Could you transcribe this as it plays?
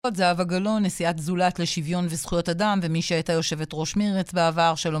זהבה גלאון, נשיאת זולת לשוויון וזכויות אדם, ומי שהייתה יושבת ראש מרץ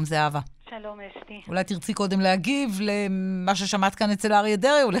בעבר. שלום זהבה. שלום אסתי. אולי תרצי קודם להגיב למה ששמעת כאן אצל אריה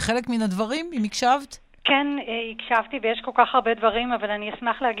דרעי, או לחלק מן הדברים, אם הקשבת? כן, הקשבתי ויש כל כך הרבה דברים, אבל אני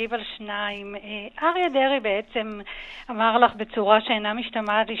אשמח להגיב על שניים. אריה דרעי בעצם אמר לך בצורה שאינה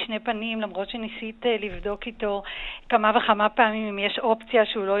משתמעת לשני פנים, למרות שניסית לבדוק איתו כמה וכמה פעמים אם יש אופציה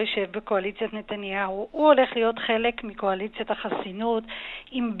שהוא לא יושב בקואליציית נתניהו. הוא הולך להיות חלק מקואליציית החסינות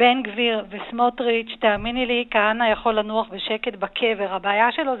עם בן גביר וסמוטריץ'. תאמיני לי, כהנא יכול לנוח בשקט בקבר.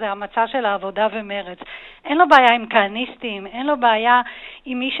 הבעיה שלו זה המצע של העבודה ומרץ. אין לו בעיה עם כהניסטים, אין לו בעיה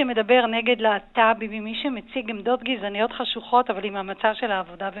עם מי שמדבר נגד להט"בים, עם מי שמציג עמדות גזעניות חשוכות, אבל עם המצע של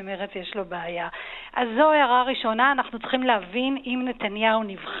העבודה ומרץ יש לו בעיה. אז זו הערה ראשונה. אנחנו צריכים להבין, אם נתניהו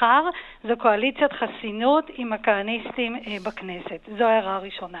נבחר, זו קואליציית חסינות עם הכהניסטים בכנסת. זו הערה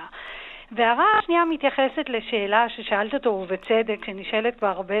ראשונה. והערה השנייה מתייחסת לשאלה ששאלת אותו ובצדק, שנשאלת כבר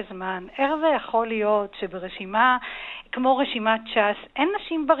הרבה זמן. איך זה יכול להיות שברשימה כמו רשימת ש"ס אין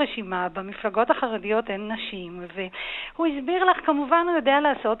נשים ברשימה, במפלגות החרדיות אין נשים? והוא הסביר לך, כמובן הוא יודע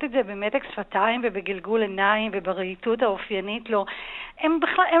לעשות את זה במתק שפתיים ובגלגול עיניים וברהיטות האופיינית לו. הם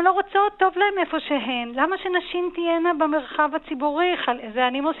לא רוצות, טוב להם איפה שהן. למה שנשים תהיינה במרחב הציבורי? זה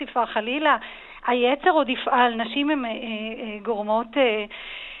אני מוסיפה, חלילה היצר עוד יפעל. נשים הן גורמות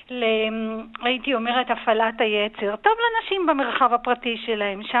הייתי אומרת הפעלת היצר. טוב לנשים במרחב הפרטי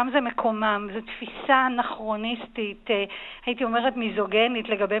שלהם, שם זה מקומם. זו תפיסה אנכרוניסטית, הייתי אומרת מיזוגנית,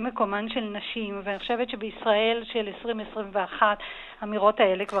 לגבי מקומן של נשים, ואני חושבת שבישראל של 2021 האמירות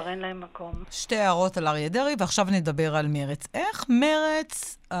האלה כבר אין להם מקום. שתי הערות על אריה דרעי, ועכשיו נדבר על מרץ. איך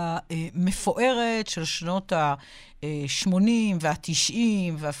מרץ המפוארת של שנות ה-80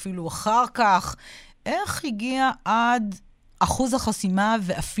 וה-90 ואפילו אחר כך, איך הגיע עד אחוז החסימה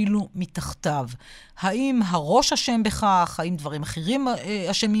ואפילו מתחתיו? האם הראש אשם בכך? האם דברים אחרים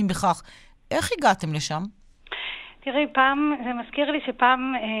אשמים בכך? איך הגעתם לשם? תראי, פעם, זה מזכיר לי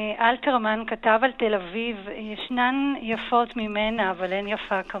שפעם אלתרמן כתב על תל אביב, ישנן יפות ממנה, אבל אין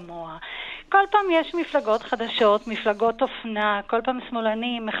יפה כמוה. כל פעם יש מפלגות חדשות, מפלגות אופנה, כל פעם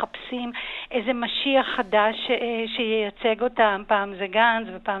שמאלנים מחפשים איזה משיח חדש שייצג אותם. פעם זה גנץ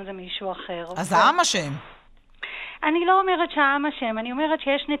ופעם זה מישהו אחר. אז העם אשם. אני לא אומרת שהעם אשם, אני אומרת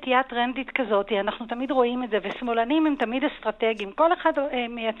שיש נטייה טרנדית כזאת, אנחנו תמיד רואים את זה, ושמאלנים הם תמיד אסטרטגיים, כל אחד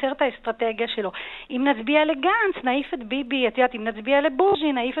מייצר את האסטרטגיה שלו. אם נצביע לגנץ, נעיף את ביבי, את יודעת, אם נצביע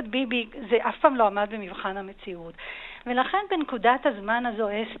לבוז'י, נעיף את ביבי, זה אף פעם לא עמד במבחן המציאות. ולכן בנקודת הזמן הזו,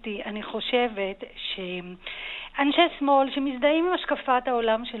 אסתי, אני חושבת שאנשי שמאל שמזדהים עם השקפת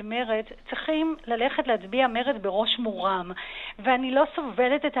העולם של מרץ צריכים ללכת להצביע מרץ בראש מורם. ואני לא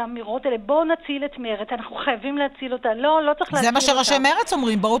סובלת את האמירות האלה, בואו נציל את מרץ, אנחנו חייבים להציל אותה. לא צריך להציל אותה. זה מה שראשי מרץ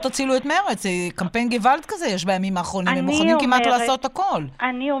אומרים, בואו תצילו את מרץ. זה קמפיין גוואלד כזה יש בימים האחרונים, הם מוכנים כמעט לעשות הכל.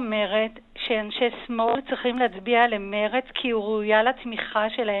 אני אומרת שאנשי שמאל צריכים להצביע למרץ כי הוא ראויה לתמיכה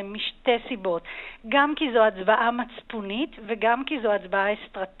שלהם משתי סיבות. גם כי זו הצבעה מצפונית וגם כי זו הצבעה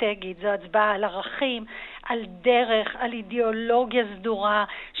אסטרטגית. זו הצבעה על ערכים, על דרך, על אידיאולוגיה סדורה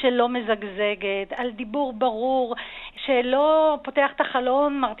שלא מזגזגת, על דיבור ברור שלא פותח את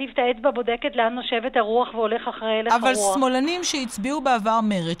החלון, מרטיב את האצבע, בודקת לאן נושבת הרוח והולך אחרי הלך הרוח. אבל שמאלנים שהצביעו בעבר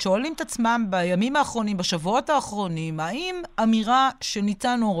מרץ שואלים את עצמם בימים האחרונים, בשבועות האחרונים, האם אמירה של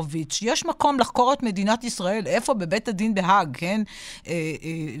ניצן הורוביץ, יש מקום לחקור את מדינת ישראל, איפה? בבית הדין בהאג, כן?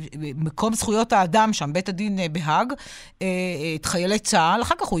 מקום זכויות האדם שם, בית הדין בהאג, את חיילי צה"ל,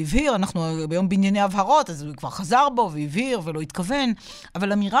 אחר כך הוא הבהיר, אנחנו ביום בענייני הבהרות, אז הוא כבר חזר בו והבהיר ולא התכוון,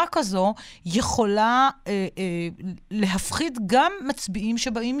 אבל אמירה כזו יכולה להפחיד גם מצביעים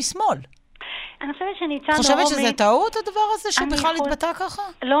שבאים משמאל. אני חושבת שניצן הורוביץ... חושבת שזה טעות הדבר הזה שהוא בכלל התבטא ככה?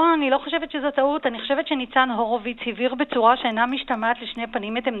 לא, אני לא חושבת שזה טעות. אני חושבת שניצן הורוביץ הבהיר בצורה שאינה משתמעת לשני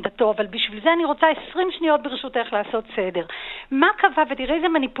פנים את עמדתו, אבל בשביל זה אני רוצה 20 שניות ברשותך לעשות סדר. מה קבע, ותראי איזה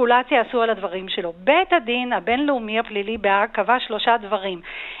מניפולציה עשו על הדברים שלו. בית הדין הבינלאומי הפלילי בהאג קבע 3 דברים.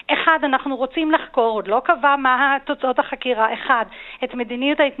 1, אנחנו רוצים לחקור, עוד לא קבע מה תוצאות החקירה. 1, את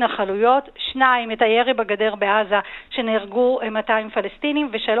מדיניות ההתנחלויות. 2, את הירי בגדר בעזה שנהרגו 200 פלסטינים.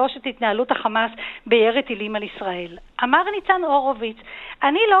 ו3, את התנהלות החמאס בירי טילים על ישראל. אמר ניצן הורוביץ,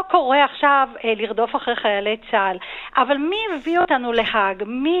 אני לא קורא עכשיו לרדוף אחרי חיילי צה"ל, אבל מי הביא אותנו להאג?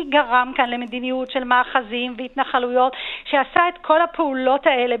 מי גרם כאן למדיניות של מאחזים והתנחלויות, שעשה את כל הפעולות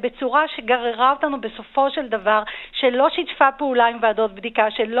האלה בצורה שגררה אותנו בסופו של דבר, שלא שיתפה פעולה עם ועדות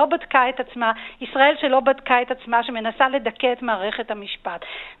בדיקה, שלא בדקה את עצמה, ישראל שלא בדקה את עצמה, שמנסה לדכא את מערכת המשפט.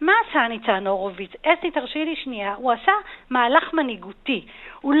 מה עשה ניצן הורוביץ? אסתי, תרשי לי שנייה, הוא עשה מהלך מנהיגותי. מהותי.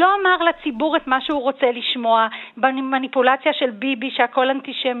 הוא לא אמר לציבור את מה שהוא רוצה לשמוע, במניפולציה של ביבי שהכל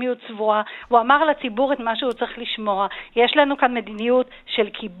אנטישמיות צבועה, הוא אמר לציבור את מה שהוא צריך לשמוע. יש לנו כאן מדיניות של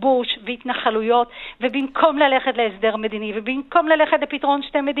כיבוש והתנחלויות, ובמקום ללכת להסדר מדיני, ובמקום ללכת לפתרון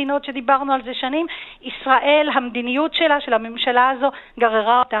שתי מדינות שדיברנו על זה שנים, ישראל, המדיניות שלה, של הממשלה הזו,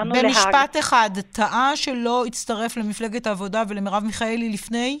 גררה אותנו להאג. במשפט אחד, טעה שלא הצטרף למפלגת העבודה ולמרב מיכאלי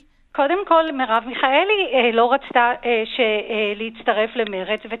לפני? קודם כל, מרב מיכאלי לא רצתה להצטרף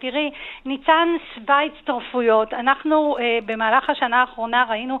למרץ, ותראי, ניצן סבא הצטרפויות. אנחנו במהלך השנה האחרונה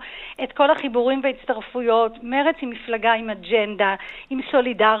ראינו את כל החיבורים והצטרפויות. מרץ היא מפלגה עם אג'נדה, עם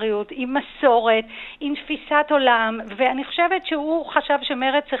סולידריות, עם מסורת, עם תפיסת עולם, ואני חושבת שהוא חשב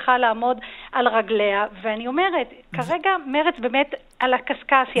שמרץ צריכה לעמוד על רגליה, ואני אומרת, כרגע מרץ באמת על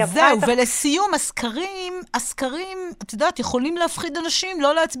הקסקס. זהו, ולסיום, הסקרים, את יודעת, יכולים להפחיד אנשים,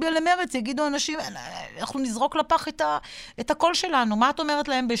 לא להצביע למרץ, יגידו אנשים, אנחנו נזרוק לפח את הקול שלנו. מה את אומרת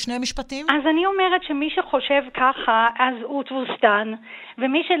להם בשני משפטים? אז אני אומרת שמי שחושב ככה, אז הוא תבוסתן,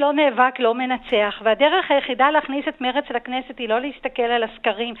 ומי שלא נאבק לא מנצח, והדרך היחידה להכניס את מרץ לכנסת היא לא להסתכל על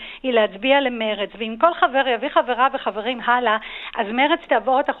הסקרים, היא להצביע למרץ, ואם כל חבר יביא חברה וחברים הלאה, אז מרץ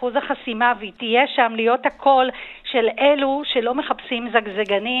תעבור את אחוז החסימה, והיא תהיה שם להיות הקול של אלו שלא מחפשים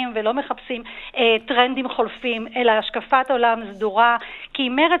זגזגנים ולא מחפשים טרנדים חולפים, אלא השקפת עולם סדורה, כי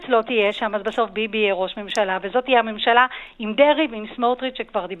אם מרץ לא תהיה שם, אז בסוף ביבי יהיה ראש ממשלה, וזאת תהיה הממשלה עם דרי ועם סמוטריץ'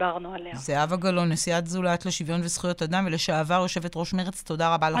 שכבר דיברנו עליה. זהבה גלאון, נשיאת זולת לשוויון וזכויות אדם ולשעבר יושבת ראש מרץ,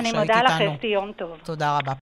 תודה רבה לך שהיית איתנו. אני מודה לך, איתנו. אסתי, יום טוב. תודה רבה.